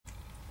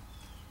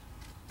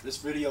This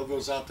video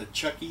goes out to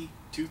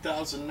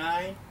chuckE2009.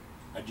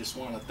 I just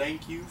want to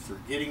thank you for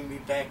getting me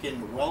back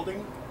into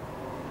welding,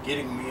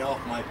 getting me off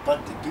my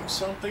butt to do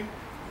something.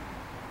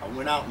 I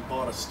went out and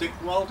bought a stick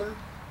welder.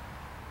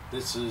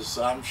 This is,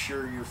 I'm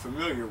sure you're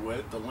familiar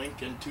with, the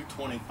Lincoln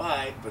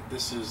 225, but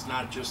this is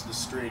not just a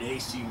straight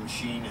AC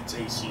machine, it's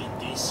AC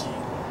and DC.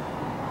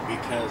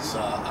 Because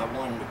I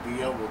wanted to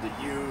be able to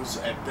use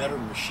a better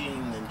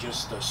machine than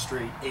just a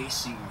straight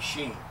AC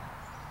machine.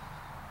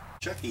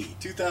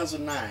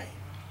 chuckE2009.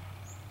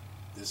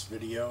 This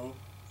video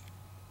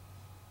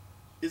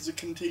is a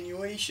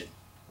continuation,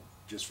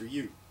 just for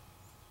you.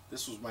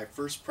 This was my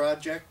first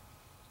project.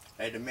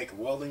 I had to make a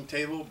welding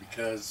table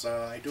because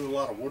I do a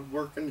lot of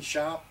woodwork in the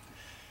shop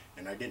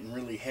and I didn't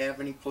really have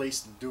any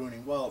place to do any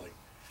welding.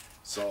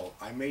 So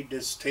I made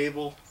this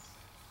table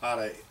out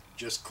of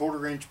just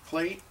 1/4 inch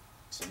plate,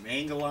 some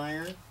angle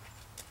iron.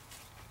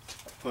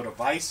 I put a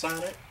vise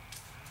on it.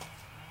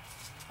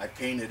 I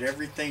painted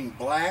everything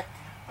black.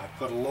 I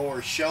put a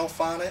lower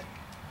shelf on it.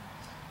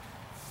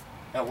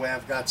 That way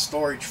I've got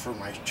storage for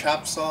my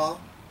chop saw,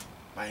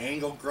 my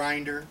angle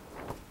grinder,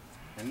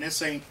 and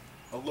this ain't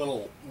a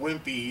little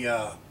wimpy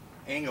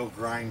angle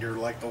grinder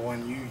like the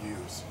one you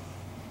use.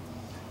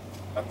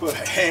 I put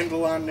a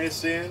handle on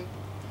this end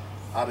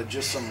out of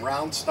just some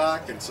round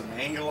stock and some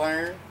angle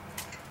iron,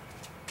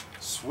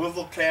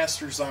 swivel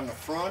casters on the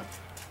front,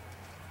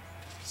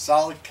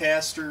 solid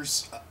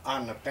casters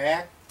on the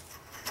back,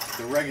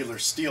 the regular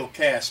steel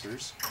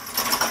casters,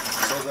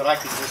 so that I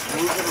can just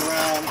move it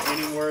around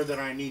anywhere that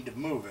I need to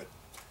move it.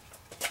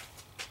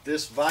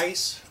 This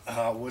vise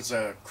was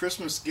a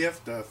Christmas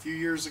gift a few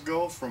years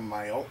ago from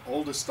my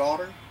oldest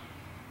daughter,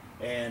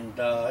 and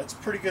it's a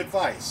pretty good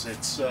vise.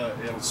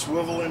 It'll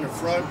swivel in the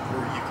front, or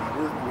you can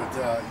work with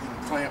you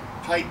can clamp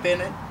pipe in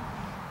it,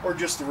 or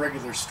just the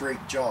regular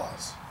straight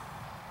jaws.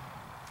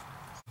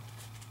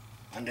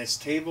 On this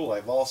table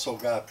I've also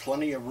got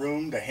plenty of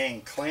room to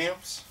hang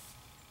clamps.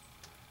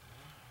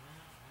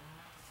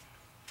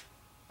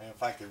 And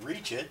if I could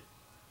reach it,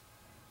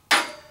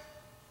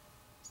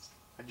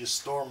 I just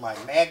store my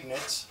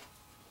magnets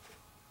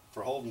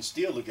for holding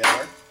steel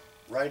together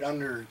right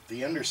under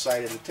the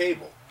underside of the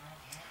table.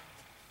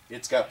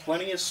 It's got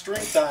plenty of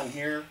strength on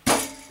here.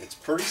 It's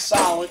pretty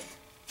solid.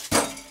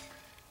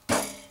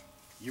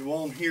 You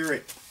won't hear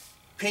it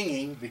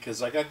pinging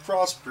because I got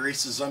cross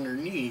braces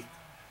underneath,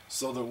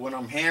 so that when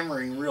I'm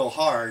hammering real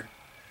hard,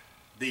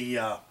 the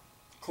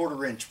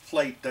 1/4 inch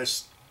plate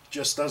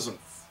just doesn't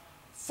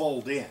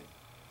fold in.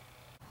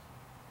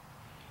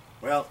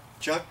 Well,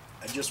 Chuck,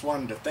 I just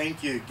wanted to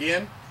thank you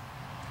again.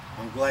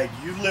 I'm glad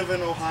you live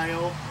in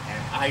Ohio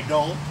and I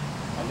don't.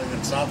 I live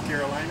in South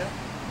Carolina,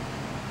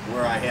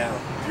 where I have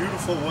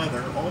beautiful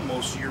weather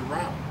almost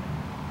year-round.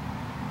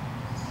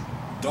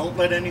 Don't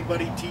let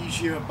anybody tease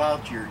you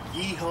about your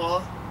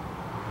yeehaw,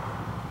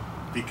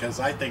 because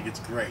I think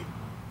it's great.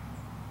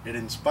 It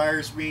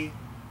inspires me.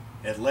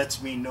 It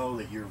lets me know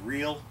that you're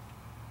real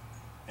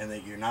and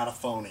that you're not a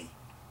phony.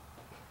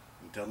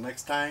 Until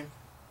next time,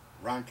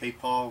 Ron K.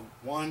 Paw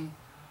 1,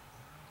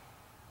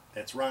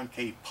 that's Ron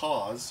K.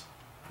 Paws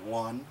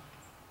 1,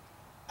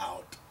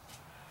 out.